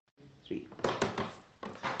3.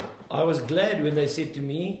 I was glad when they said to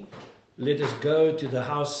me, let us go to the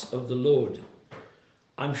house of the Lord.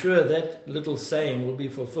 I'm sure that little saying will be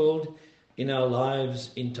fulfilled in our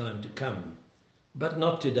lives in time to come, but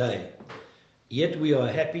not today. Yet we are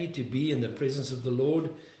happy to be in the presence of the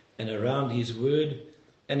Lord and around his word,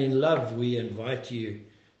 and in love we invite you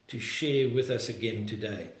to share with us again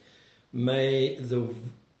today. May the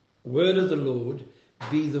word of the Lord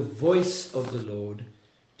be the voice of the Lord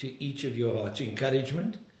to each of your hearts,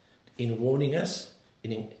 encouragement, in warning us,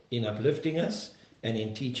 in uplifting us, and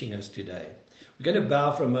in teaching us today. We're going to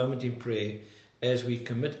bow for a moment in prayer as we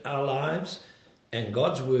commit our lives and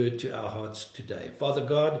God's word to our hearts today. Father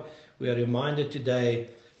God, we are reminded today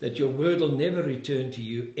that your word will never return to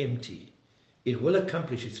you empty. It will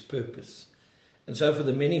accomplish its purpose. And so for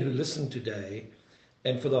the many who listen today,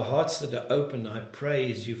 and for the hearts that are open, I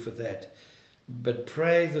praise you for that. But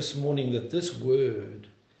pray this morning that this word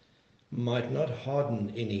might not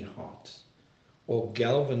harden any heart or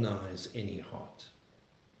galvanize any heart.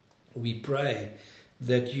 We pray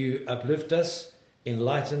that you uplift us,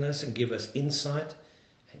 enlighten us, and give us insight,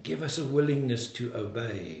 and give us a willingness to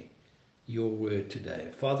obey your word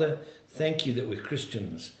today. Father, thank you that we're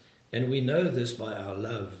Christians, and we know this by our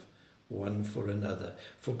love one for another.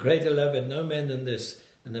 For greater love had no man than this,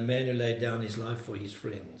 and the man who laid down his life for his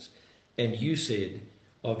friends. And you said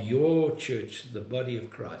of your church, the body of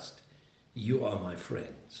Christ, you are my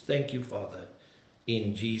friends. Thank you, Father.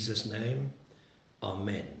 In Jesus' name,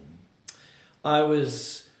 amen. I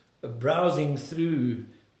was browsing through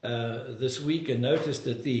this week and noticed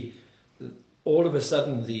that all of a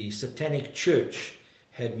sudden the Satanic Church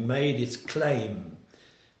had made its claim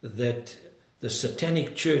that the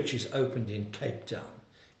Satanic Church is opened in Cape Town.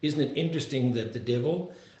 Isn't it interesting that the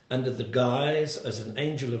devil, under the guise as an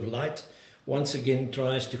angel of light, once again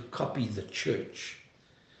tries to copy the church?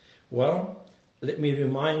 Well, let me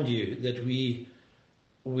remind you that we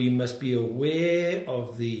must be aware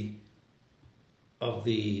of the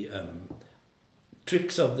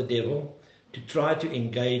tricks of the devil to try to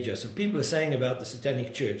engage us. And people are saying about the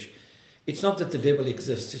Satanic Church, it's not that the devil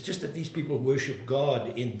exists, it's just that these people worship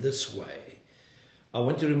God in this way. I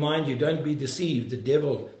want to remind you, don't be deceived. The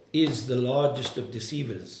devil is the largest of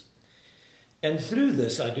deceivers. And through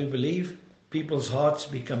this, I do believe, people's hearts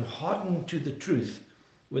become hardened to the truth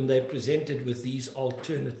when they're presented with these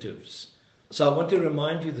alternatives. So I want to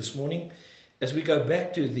remind you this morning, as we go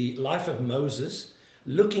back to the life of Moses,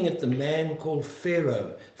 looking at the man called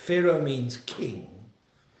Pharaoh. Pharaoh means king.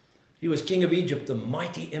 He was king of Egypt, the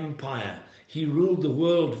mighty empire. He ruled the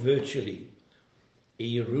world virtually.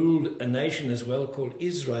 He ruled a nation as well called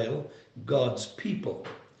Israel, God's people.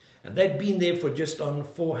 And they'd been there for just on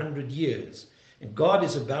 400 years. And God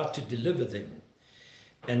is about to deliver them.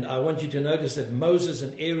 And I want you to notice that Moses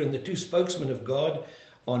and Aaron, the two spokesmen of God,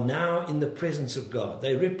 are now in the presence of God.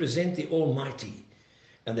 They represent the Almighty.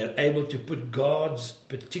 And they're able to put God's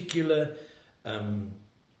particular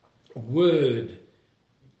word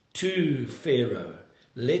to Pharaoh.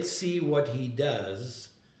 Let's see what he does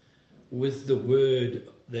with the word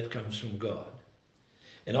that comes from God.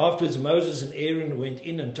 And afterwards Moses and Aaron went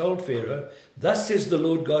in and told Pharaoh, thus says the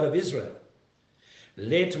Lord God of Israel,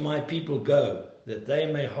 let my people go, that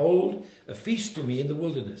they may hold a feast to me in the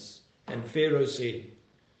wilderness. And Pharaoh said,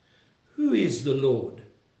 who is the Lord,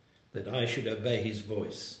 that I should obey his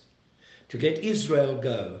voice, to let Israel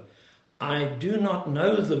go? I do not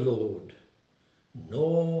know the Lord,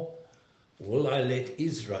 nor will I let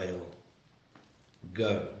Israel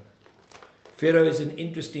go. Pharaoh is an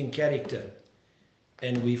interesting character,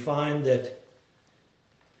 and we find that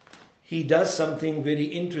he does something very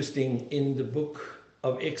interesting in the book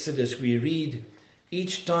of Exodus. We read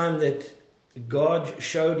each time that God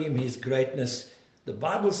showed him his greatness, the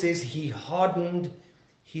Bible says he hardened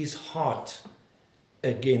his heart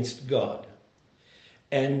against God.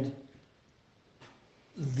 And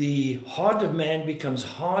the heart of man becomes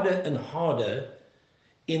harder and harder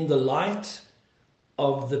in the light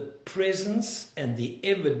of the presence and the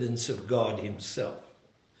evidence of God himself.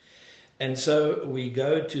 And so we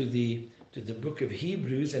go to the book of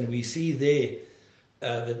Hebrews, and we see there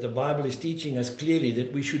that the Bible is teaching us clearly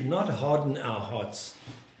that we should not harden our hearts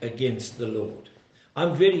against the Lord.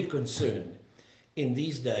 I'm very concerned in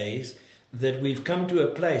these days that we've come to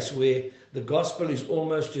a place where the gospel is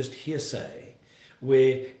almost just hearsay,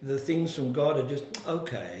 where the things from God are just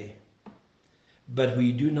okay, but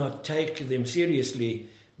we do not take them seriously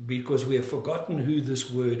because we have forgotten who this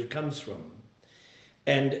word comes from.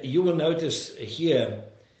 And you will notice here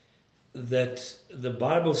that the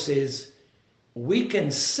Bible says we can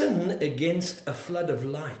sin against a flood of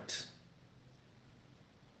light.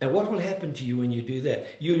 And what will happen to you when you do that?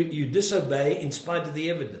 You disobey in spite of the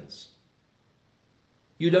evidence.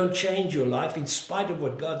 You don't change your life in spite of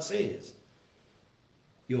what God says.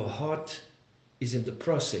 Your heart is in the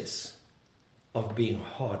process of being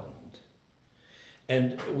hardened.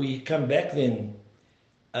 And we come back then,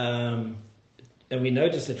 and we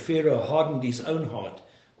notice that Pharaoh hardened his own heart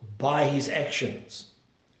by his actions.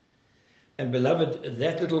 And beloved,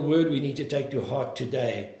 that little word we need to take to heart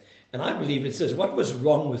today. And I believe it says, what was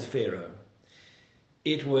wrong with Pharaoh?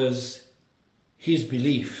 It was his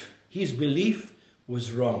belief. His belief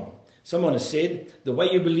was wrong. Someone has said, the way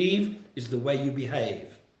you believe is the way you behave.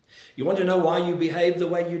 You want to know why you behave the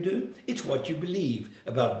way you do? It's what you believe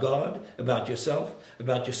about God, about yourself,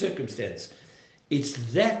 about your circumstance. It's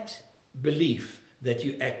that belief that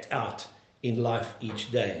you act out in life each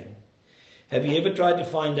day. Have you ever tried to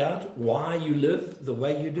find out why you live the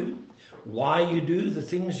way you do? Why you do the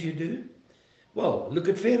things you do? Well, look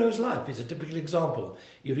at Pharaoh's life. It's a typical example.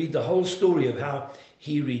 You read the whole story of how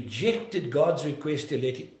he rejected God's request to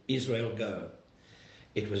let Israel go.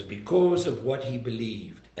 It was because of what he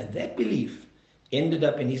believed. And that belief ended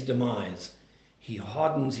up in his demise. He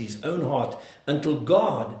hardens his own heart until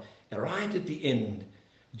God, right at the end,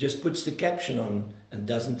 just puts the caption on and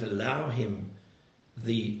doesn't allow him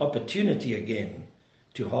the opportunity again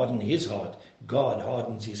to harden his heart. God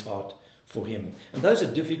hardens his heart for him. And those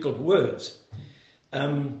are difficult words.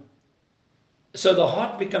 So the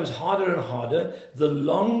heart becomes harder and harder the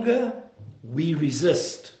longer we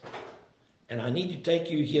resist. And I need to take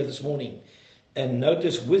you here this morning and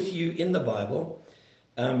notice with you in the Bible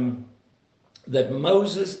that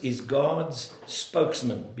Moses is God's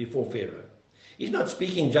spokesman before Pharaoh. He's not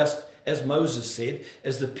speaking just, as Moses said,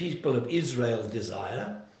 as the people of Israel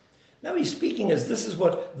desire. No, he's speaking as this is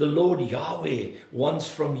what the Lord Yahweh wants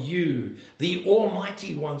from you. The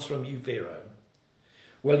Almighty wants from you, Pharaoh.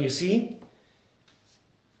 Well, you see,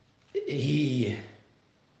 he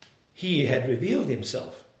had revealed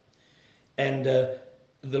himself. And the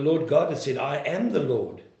Lord God had said, I am the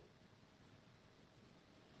Lord.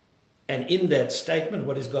 And in that statement,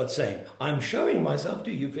 what is God saying? I'm showing myself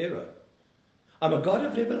to you, Pharaoh. I'm a God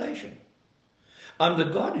of revelation. I'm the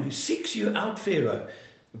God who seeks you out, Pharaoh.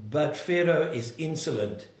 But Pharaoh is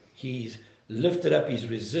insolent. He's lifted up his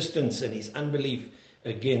resistance and his unbelief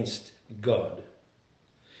against God.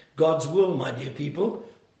 God's will, my dear people,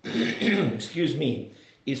 excuse me,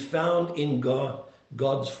 is found in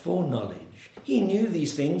God's foreknowledge. He knew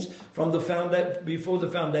these things from before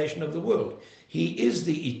the foundation of the world. He is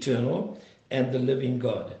the eternal and the living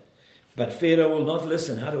God. But Pharaoh will not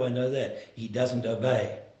listen. How do I know that? He doesn't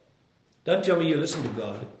obey. Don't tell me you listen to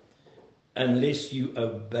God unless you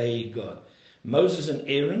obey God. Moses and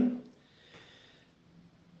Aaron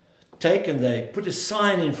they put a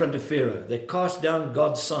sign in front of Pharaoh. They cast down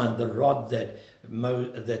God's sign, the rod that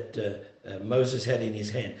Moses had in his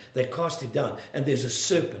hand. They cast it down, and there's a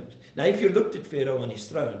serpent. Now, if you looked at Pharaoh on his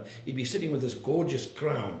throne, he'd be sitting with this gorgeous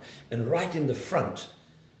crown, and right in the front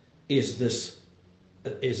is this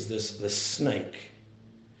snake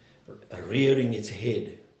rearing its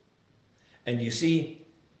head. And you see,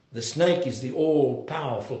 the snake is the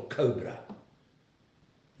all-powerful cobra,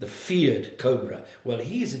 the feared cobra. Well,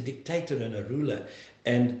 he is a dictator and a ruler.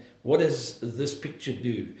 And what does this picture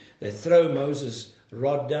do? They throw Moses'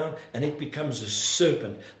 rod down, and it becomes a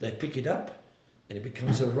serpent. They pick it up, and it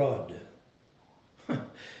becomes a rod.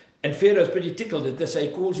 And Pharaoh's pretty tickled at this. He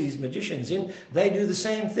calls his magicians in. They do the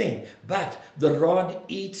same thing. But the rod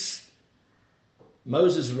eats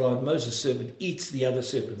Moses' rod, Moses' serpent eats the other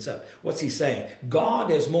serpents up. What's he saying?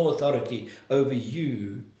 God has more authority over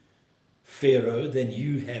you, Pharaoh, than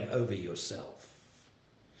you have over yourself.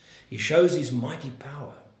 He shows his mighty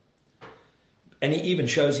power. And he even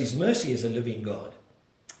shows his mercy as a living God.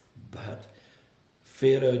 But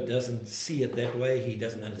Pharaoh doesn't see it that way. He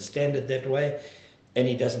doesn't understand it that way. And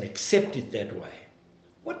he doesn't accept it that way.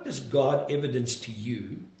 What does God evidence to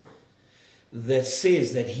you that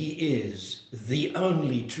says that he is the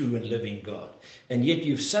only true and living God? And yet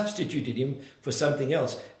you've substituted him for something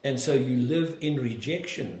else. And so you live in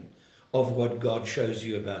rejection of what God shows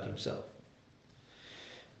you about himself.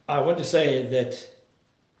 I want to say that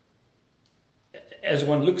as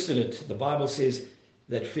one looks at it, the Bible says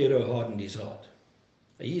that Pharaoh hardened his heart.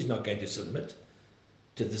 He's not going to submit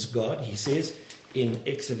to this God. He says in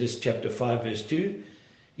Exodus chapter 5 verse 2,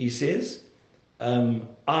 he says,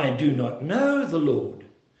 I do not know the Lord,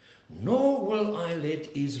 nor will I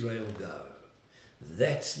let Israel go.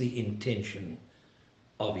 That's the intention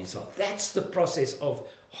of his heart. That's the process of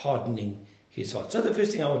hardening his heart. So the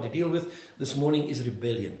first thing I want to deal with this morning is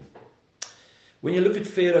rebellion. When you look at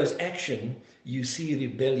Pharaoh's action, you see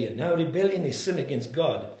rebellion. Now, rebellion is sin against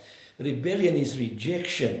God. Rebellion is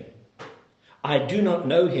rejection. I do not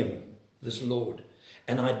know him, this Lord,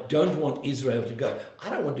 and I don't want Israel to go. I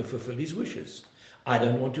don't want to fulfill his wishes. I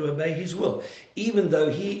don't want to obey his will. Even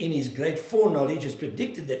though he, in his great foreknowledge, has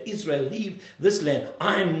predicted that Israel leave this land,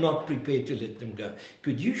 I'm not prepared to let them go.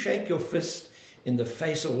 Could you shake your fist in the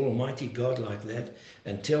face of Almighty God like that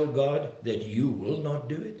and tell God that you will not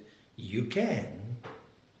do it? You can,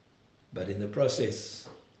 but in the process,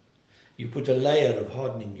 you put a layer of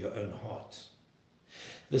hardening your own heart.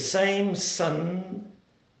 The same sun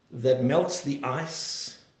that melts the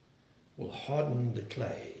ice will harden the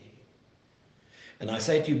clay. And I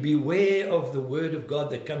say to you, beware of the word of God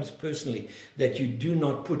that comes personally, that you do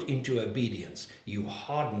not put into obedience. You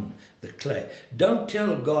harden the clay. Don't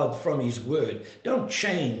tell God from his word. Don't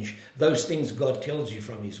change those things God tells you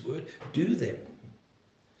from his word. Do them.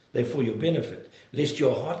 They're for your benefit, lest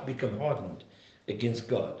your heart become hardened against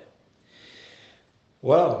God.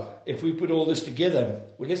 Well, if we put all this together,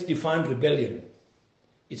 well, let's define rebellion.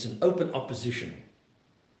 It's an open opposition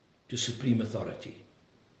to supreme authority.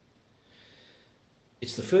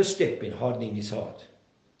 It's the first step in hardening his heart.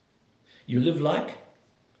 You live like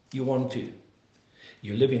you want to.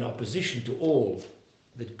 You live in opposition to all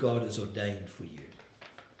that God has ordained for you.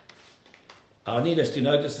 I need us to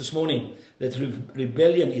notice this morning that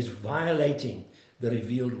rebellion is violating the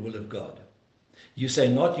revealed will of God. You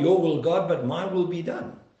say, not your will, God, but my will be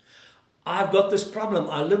done. I've got this problem.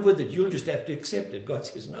 I live with it. You'll just have to accept it. God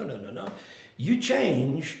says, no. You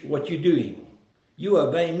change what you're doing. You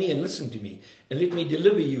obey me and listen to me and let me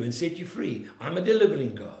deliver you and set you free. I'm a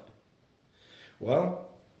delivering God. Well,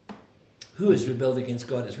 who has rebelled against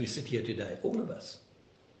God as we sit here today? All of us.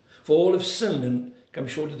 For all have sinned and come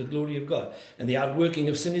short of the glory of God. And the outworking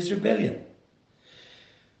of sin is rebellion.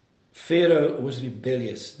 Pharaoh was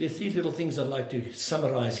rebellious. There are three little things I'd like to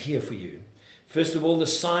summarize here for you. First of all, the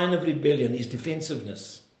sign of rebellion is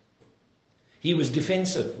defensiveness. He was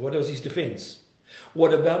defensive. What was his defense?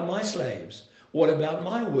 What about my slaves? What about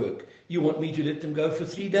my work? You want me to let them go for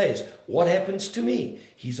 3 days. What happens to me?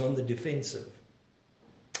 He's on the defensive.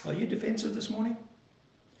 Are you defensive this morning?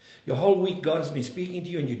 Your whole week God has been speaking to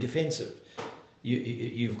you and you're defensive.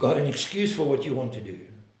 You've got an excuse for what you want to do.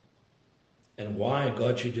 And why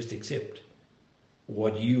God should just accept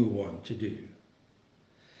what you want to do.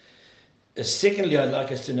 Secondly, I'd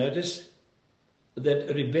like us to notice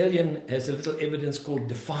that rebellion has a little evidence called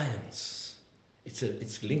defiance.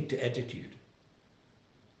 It's linked to attitude.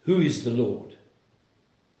 Who is the Lord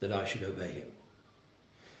that I should obey him?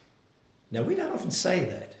 Now, we don't often say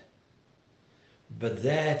that, but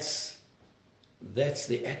that's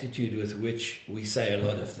the attitude with which we say a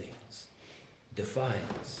lot of things.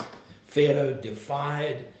 Defiance. Pharaoh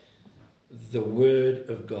defied the word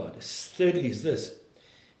of God. Thirdly is this.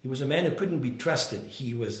 He was a man who couldn't be trusted.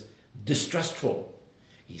 He was distrustful.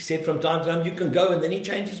 He said from time to time, you can go, and then he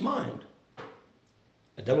changed his mind.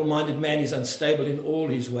 A double-minded man is unstable in all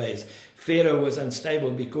his ways. Pharaoh was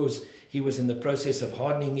unstable because he was in the process of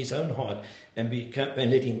hardening his own heart and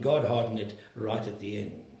letting God harden it right at the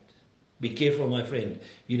end. Be careful, my friend.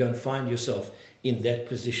 You don't find yourself in that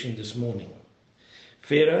position this morning.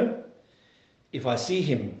 Pharaoh, if I see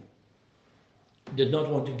him, did not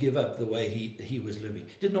want to give up the way he was living.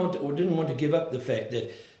 Didn't want to give up the fact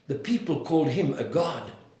that the people called him a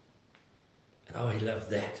god. And oh, he loved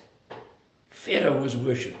that. Pharaoh was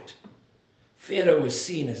worshipped. Pharaoh was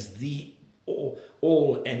seen as the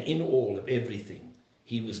all and in all of everything.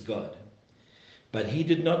 He was God. But he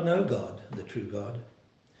did not know God, the true God.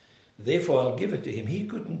 Therefore, I'll give it to him. He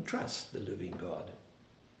couldn't trust the living God.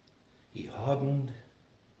 He hardened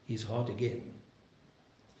his heart again.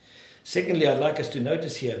 Secondly, I'd like us to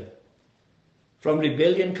notice here, from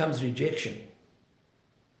rebellion comes rejection.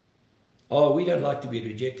 Oh, we don't like to be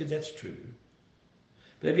rejected, that's true.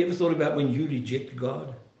 But have you ever thought about when you reject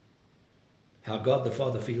God? How God the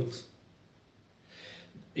Father feels?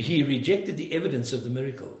 He rejected the evidence of the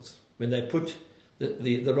miracles. When they put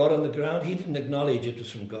the rod on the ground, he didn't acknowledge it was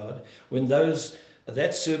from God. When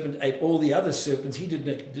that serpent ate all the other serpents, he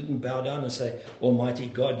didn't bow down and say, Almighty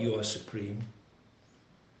God, you are supreme.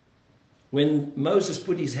 When Moses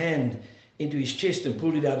put his hand into his chest and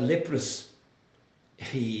pulled it out leprous,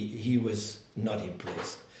 he was not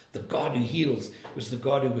impressed. The God who heals was the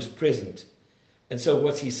God who was present. And so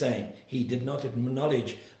what's he saying? He did not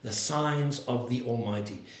acknowledge the signs of the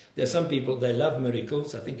Almighty. There are some people, they love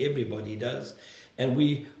miracles. I think everybody does. And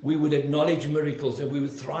we would acknowledge miracles and we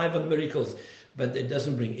would thrive on miracles. But it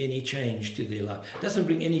doesn't bring any change to their life. It doesn't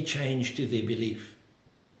bring any change to their belief.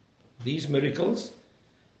 These miracles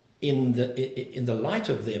in the light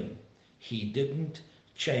of them, he didn't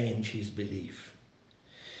change his belief.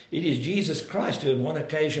 It is Jesus Christ who on one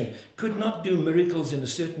occasion could not do miracles in a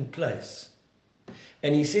certain place.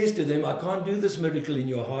 And he says to them, I can't do this miracle in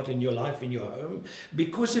your heart, in your life, in your home,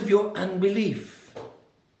 because of your unbelief.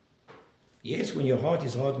 Yes, when your heart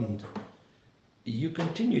is hardened, you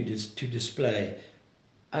continue to display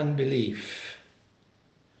unbelief,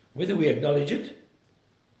 whether we acknowledge it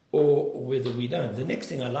or whether we don't. The next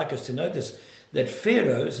thing I'd like us to notice, that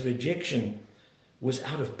Pharaoh's rejection was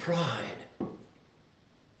out of pride.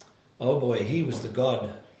 Oh boy, he was the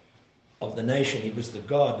God of the nation. He was the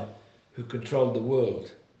God who controlled the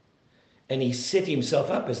world. And he set himself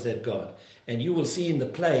up as that God. And you will see in the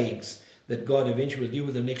plagues that God eventually will deal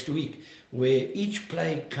with them next week, where each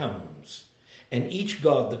plague comes, and each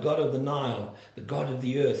god, the god of the Nile, the god of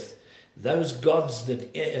the earth, those gods that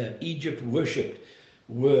Egypt worshipped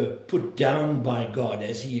were put down by God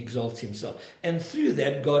as he exalts himself. And through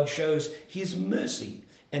that, God shows his mercy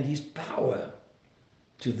and his power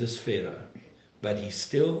to this Pharaoh. But he's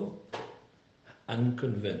still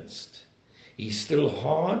unconvinced. He's still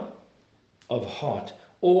hard of heart,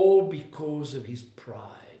 all because of his pride.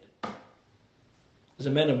 As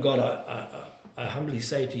a man of God, I humbly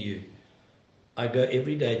say to you, I go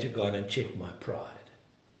every day to God and check my pride.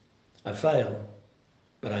 I fail,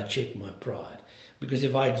 but I check my pride. Because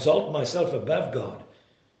if I exalt myself above God,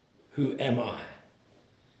 who am I?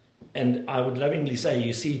 And I would lovingly say,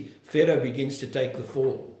 you see, Pharaoh begins to take the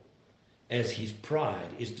fall as his pride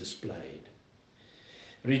is displayed.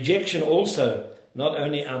 Rejection also, not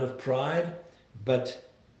only out of pride, but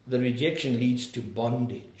the rejection leads to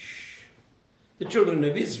bondage. The children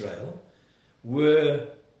of Israel were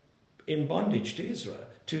in bondage to Israel,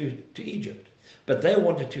 to Egypt. But they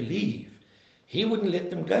wanted to leave. He wouldn't let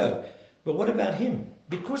them go. But what about him?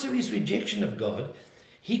 Because of his rejection of God,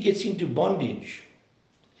 he gets into bondage.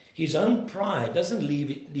 His own pride doesn't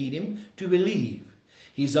lead him to believe.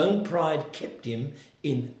 His own pride kept him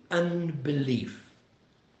in unbelief.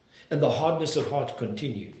 And the hardness of heart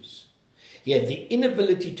continues. He had the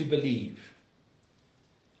inability to believe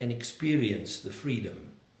and experience the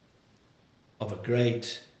freedom of a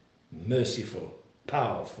great, merciful,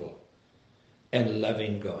 powerful, and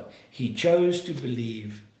loving God. He chose to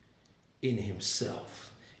believe in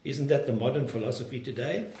himself. Isn't that the modern philosophy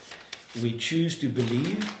today? We choose to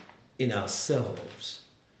believe in ourselves.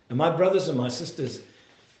 And my brothers and my sisters,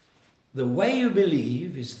 the way you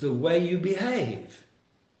believe is the way you behave.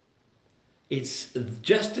 It's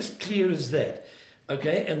just as clear as that.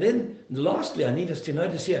 Okay, and then lastly, I need us to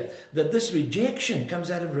notice here that this rejection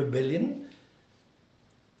comes out of rebellion.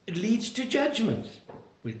 It leads to judgment.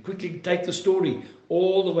 We quickly take the story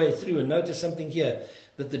all the way through and notice something here,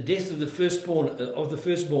 that the death of the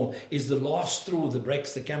firstborn is the last straw that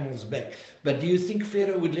breaks the camel's back. But do you think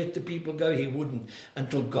Pharaoh would let the people go? He wouldn't,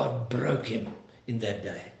 until God broke him in that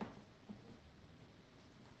day.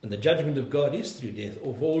 And the judgment of God is through death.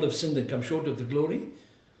 Of all have sinned and come short of the glory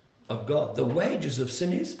of God. The wages of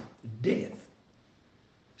sin is death.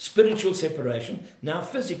 Spiritual separation, now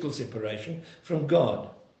physical separation from God.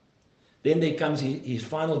 Then there comes his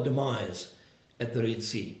final demise at the Red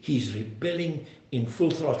Sea. He's rebelling in full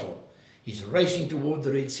throttle. He's racing toward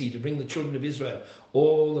the Red Sea to bring the children of Israel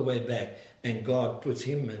all the way back. And God puts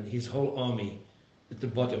him and his whole army at the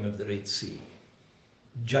bottom of the Red Sea.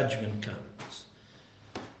 Judgment comes.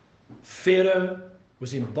 Pharaoh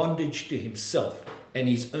was in bondage to himself and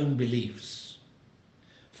his own beliefs.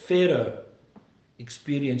 Pharaoh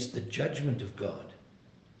experienced the judgment of God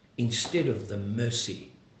instead of the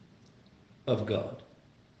mercy of God.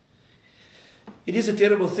 It is a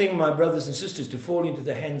terrible thing, my brothers and sisters, to fall into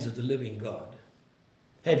the hands of the living God.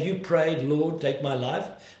 Have you prayed, Lord, take my life,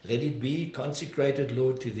 let it be consecrated,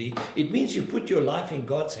 Lord, to thee? It means you put your life in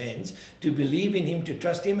God's hands, to believe in him, to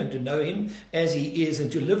trust him, and to know him as he is,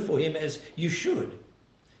 and to live for him as you should.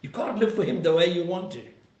 You can't live for him the way you want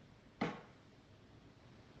to.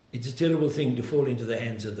 It's a terrible thing to fall into the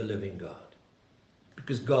hands of the living God,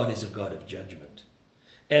 because God is a God of judgment,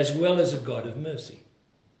 as well as a God of mercy.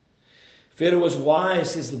 Pharaoh was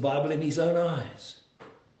wise, says the Bible, in his own eyes.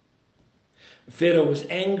 Pharaoh was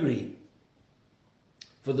angry,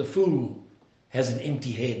 for the fool has an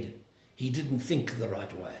empty head. He didn't think the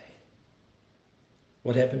right way.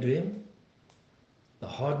 What happened to him? The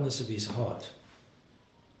hardness of his heart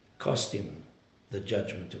cost him the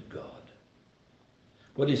judgment of God.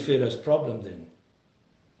 What is Pharaoh's problem then?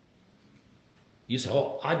 You say,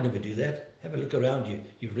 oh, I'd never do that. Have a look around you.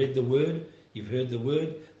 You've read the word, you've heard the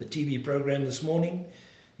word, the TV program this morning,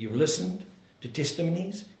 you've listened to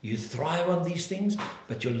testimonies, you thrive on these things,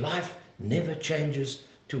 but your life never changes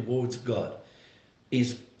towards God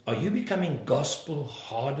is, are you becoming gospel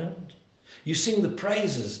hardened? You sing the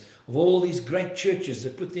praises of all these great churches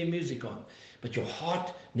that put their music on, but your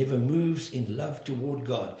heart never moves in love toward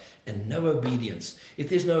God, and no obedience. If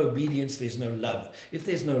there's no obedience, there's no love. If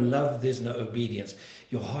there's no love, there's no obedience.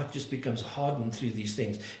 Your heart just becomes hardened through these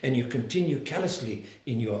things, and you continue callously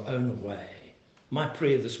in your own way. My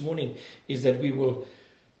prayer this morning is that we will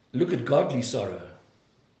look at godly sorrow.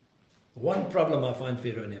 One problem I find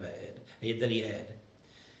Pharaoh never had, that he had,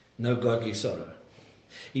 no godly sorrow.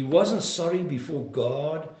 He wasn't sorry before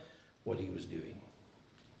God what he was doing.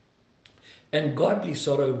 And godly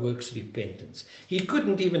sorrow works repentance. He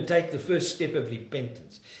couldn't even take the first step of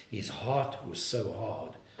repentance. His heart was so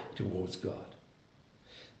hard towards God.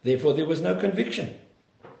 Therefore, there was no conviction.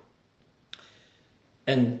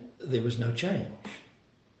 And there was no change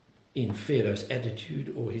in Pharaoh's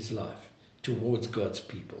attitude or his life towards God's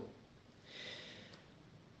people.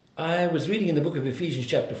 I was reading in the book of Ephesians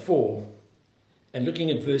chapter 4 and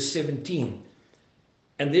looking at verse 17.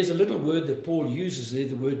 And there's a little word that Paul uses there,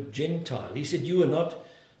 the word Gentile. He said, you are not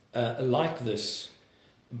like this.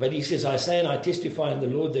 But he says, I say and I testify in the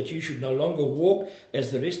Lord that you should no longer walk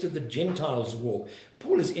as the rest of the Gentiles walk.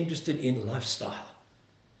 Paul is interested in lifestyle,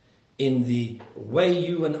 in the way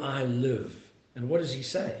you and I live. And what does he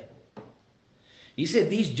say? He said,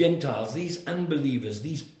 these Gentiles, these unbelievers,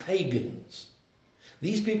 these pagans,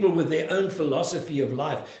 these people with their own philosophy of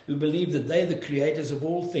life, who believe that they're the creators of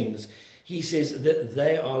all things, he says that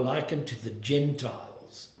they are likened to the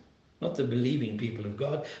Gentiles, not the believing people of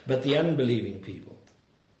God, but the unbelieving people.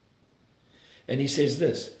 And he says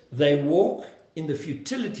this, they walk in the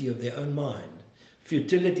futility of their own mind.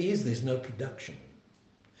 Futility is there's no production.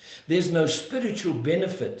 There's no spiritual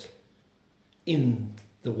benefit in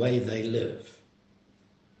the way they live.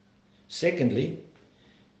 Secondly,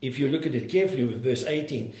 if you look at it carefully with verse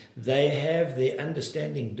 18, they have their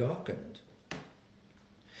understanding darkened.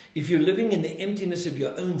 If you're living in the emptiness of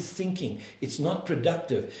your own thinking, it's not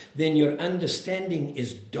productive, then your understanding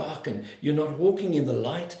is darkened. You're not walking in the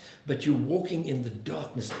light, but you're walking in the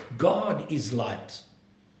darkness. God is light.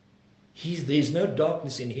 There's no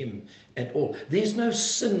darkness in him at all. There's no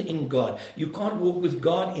sin in God. You can't walk with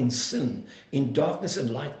God in sin, in darkness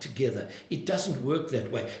and light together. It doesn't work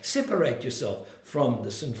that way. Separate yourself from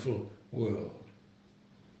the sinful world.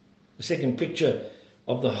 The second picture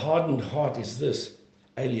of the hardened heart is this: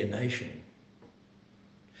 alienation.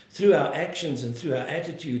 Through our actions and through our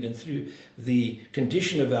attitude and through the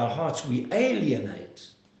condition of our hearts, we alienate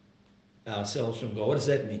ourselves from God. What does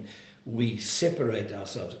that mean? We separate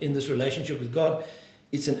ourselves. In this relationship with God,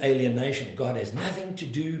 it's an alienation. God has nothing to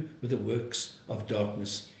do with the works of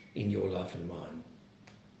darkness in your life and mine.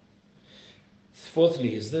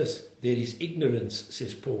 Fourthly is this: there is ignorance,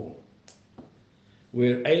 says Paul.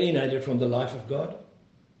 We're alienated from the life of God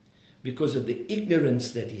because of the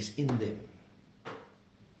ignorance that is in them.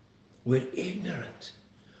 We're ignorant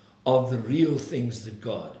of the real things that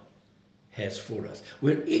God has for us.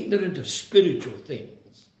 We're ignorant of spiritual things.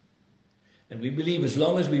 And we believe as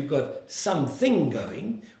long as we've got something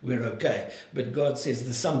going, we're okay. But God says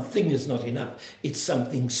the something is not enough. It's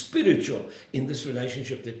something spiritual in this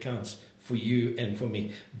relationship that counts for you and for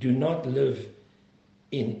me. Do not live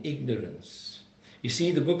in ignorance. You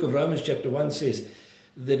see, the book of Romans chapter 1 says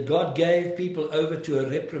that God gave people over to a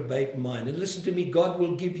reprobate mind. And listen to me, God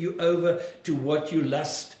will give you over to what you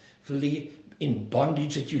lustfully, in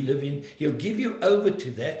bondage that you live in. He'll give you over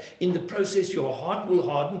to that. In the process, your heart will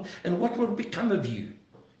harden. And what will become of you?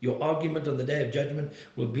 Your argument on the day of judgment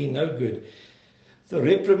will be no good. The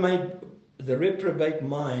reprobate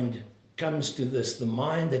mind comes to this, the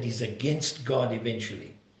mind that is against God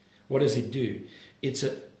eventually. What does it do? It's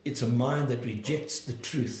a mind that rejects the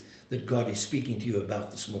truth that God is speaking to you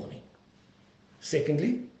about this morning.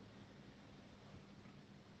 Secondly,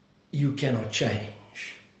 you cannot change.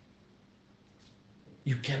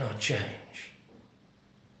 You cannot change.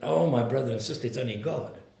 Oh, my brother and sister, it's only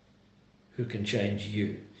God who can change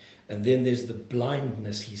you. And then there's the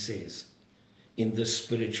blindness, he says, in this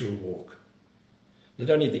spiritual walk. Not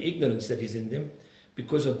only the ignorance that is in them,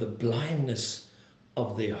 because of the blindness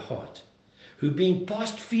of their heart, who being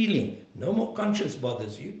past feeling, no more conscience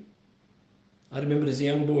bothers you. I remember as a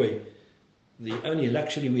young boy, the only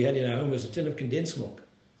luxury we had in our home was a tin of condensed milk.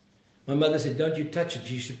 My mother said, don't you touch it.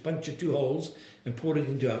 You should puncture 2 holes and pour it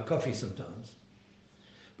into our coffee sometimes.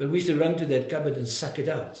 But we used to run to that cupboard and suck it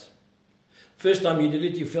out. First time you did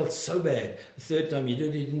it, you felt so bad. The third time you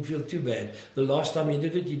did it, you didn't feel too bad. The last time you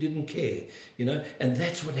did it, you didn't care. And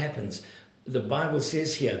that's what happens. The Bible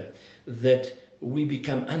says here that we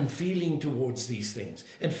become unfeeling towards these things.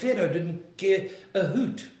 And Pharaoh didn't care a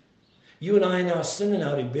hoot. You and I in our sin and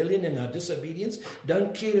our rebellion and our disobedience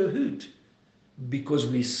don't care a hoot because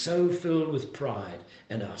we're so filled with pride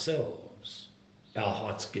and ourselves. Our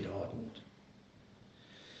hearts get hardened.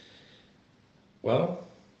 Well,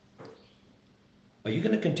 are you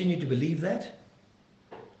going to continue to believe that?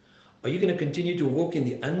 Are you going to continue to walk in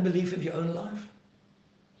the unbelief of your own life?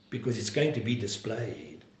 Because it's going to be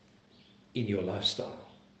displayed in your lifestyle.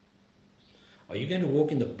 Are you going to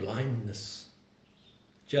walk in the blindness,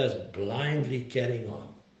 just blindly carrying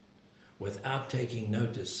on without taking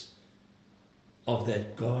notice of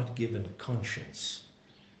that God-given conscience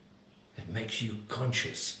that makes you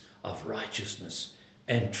conscious of righteousness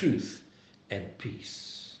and truth and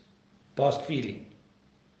peace? Past feeling.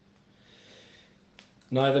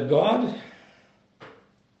 Neither God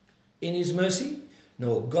in his mercy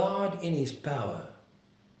nor God in his power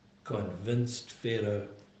convinced Pharaoh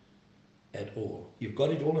at all. You've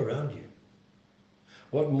got it all around you.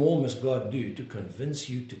 What more must God do to convince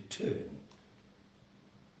you to turn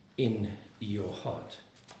in your heart?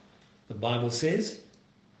 The Bible says,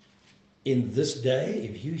 in this day,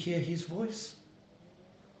 if you hear his voice,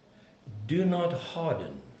 do not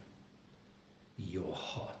harden your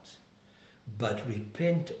heart, but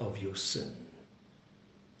repent of your sin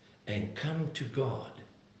and come to God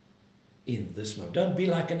in this moment. Don't be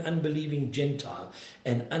like an unbelieving Gentile,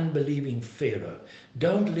 an unbelieving Pharaoh.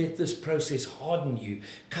 Don't let this process harden you.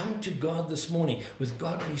 Come to God this morning with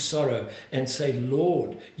godly sorrow and say,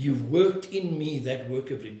 Lord, you've worked in me that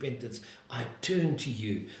work of repentance. I turn to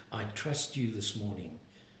you. I trust you this morning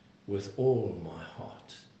with all my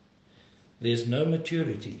heart. There's no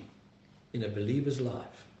maturity in a believer's life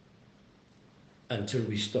until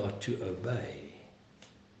we start to obey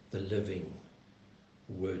the living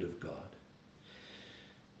Word of God.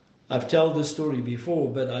 I've told this story before,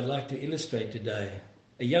 but I'd like to illustrate today.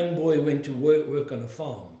 A young boy went to work on a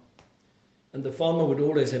farm, and the farmer would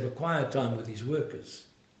always have a quiet time with his workers.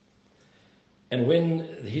 And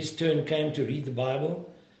when his turn came to read the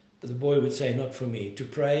Bible, the boy would say, not for me. To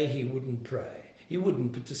pray, he wouldn't pray. He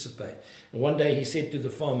wouldn't participate. And one day he said to the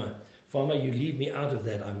farmer, Farmer, you leave me out of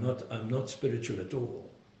that. I'm not spiritual at all.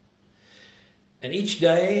 And each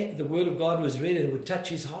day the Word of God was read and it would touch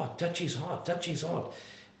his heart, touch his heart, touch his heart.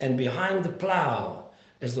 And behind the plow,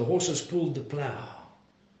 as the horses pulled the plow,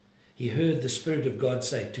 he heard the Spirit of God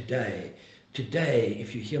say, today,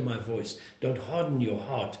 if you hear my voice, don't harden your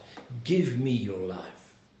heart. Give me your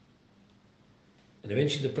life. And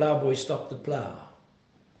eventually the plowboy stopped the plow,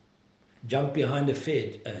 jumped behind a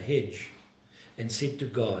hedge, and said to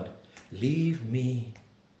God, leave me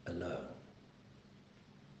alone.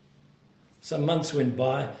 Some months went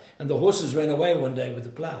by, and the horses ran away one day with the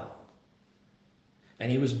plow.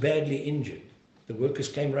 And he was badly injured. The workers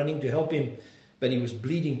came running to help him, but he was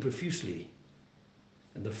bleeding profusely.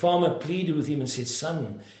 And the farmer pleaded with him and said,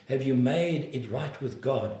 Son, have you made it right with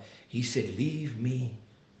God? He said, leave me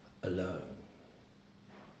alone.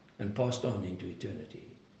 And passed on into eternity.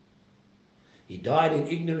 He died in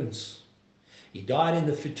ignorance. He died in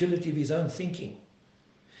the futility of his own thinking.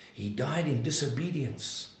 He died in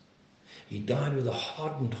disobedience. He died with a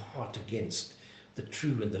hardened heart against the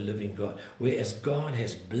true and the living God. Whereas God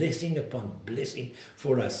has blessing upon blessing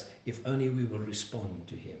for us if only we will respond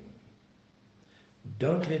to him.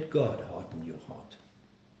 Don't let God harden your heart.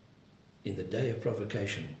 In the day of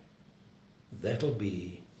provocation, that'll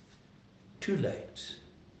be too late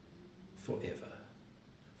forever.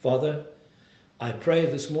 Father, I pray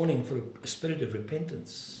this morning for a spirit of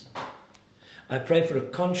repentance. I pray for a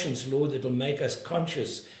conscience, Lord, that will make us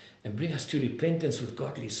conscious and bring us to repentance with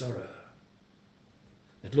godly sorrow.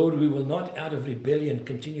 That, Lord, we will not out of rebellion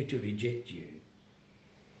continue to reject you.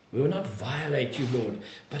 We will not violate you, Lord,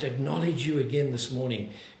 but acknowledge you again this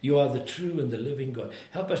morning. You are the true and the living God.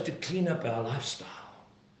 Help us to clean up our lifestyle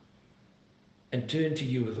and turn to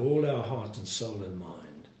you with all our heart and soul and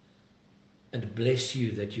mind and bless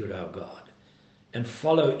you that you're our God and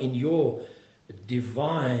follow in your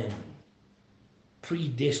divine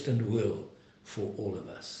predestined will for all of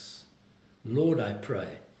us. Lord, I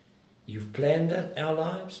pray, you've planned our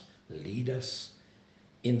lives, lead us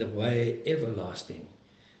in the way everlasting.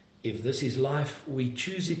 If this is life, we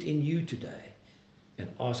choose it in you today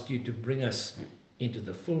and ask you to bring us into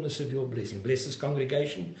the fullness of your blessing. Bless this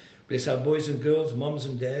congregation, bless our boys and girls, moms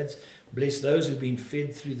and dads, bless those who've been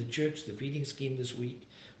fed through the church, the feeding scheme this week.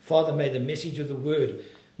 Father, may the message of the word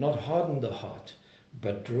not harden the heart,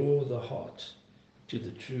 but draw the heart to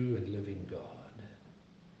the true and living God.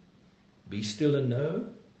 Be still and know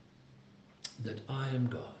that I am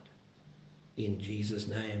God. In Jesus'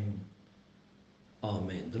 name,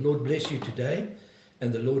 Amen. The Lord bless you today,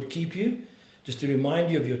 and the Lord keep you. Just to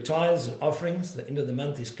remind you of your tithes and offerings, the end of the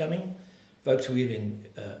month is coming. Folks, we're in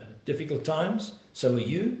difficult times, so are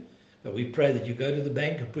you. But we pray that you go to the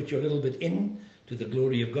bank and put your little bit in to the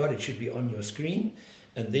glory of God. It should be on your screen.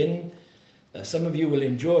 And then some of you will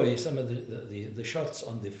enjoy some of the shots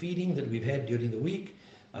on the feeding that we've had during the week.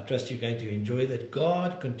 I trust you're going to enjoy that.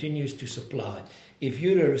 God continues to supply. If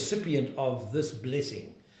you're a recipient of this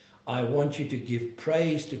blessing, I want you to give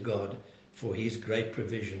praise to God for his great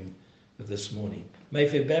provision this morning.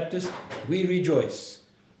 Mayfair Baptist, we rejoice,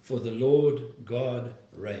 for the Lord God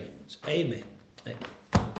reigns. Amen. Amen.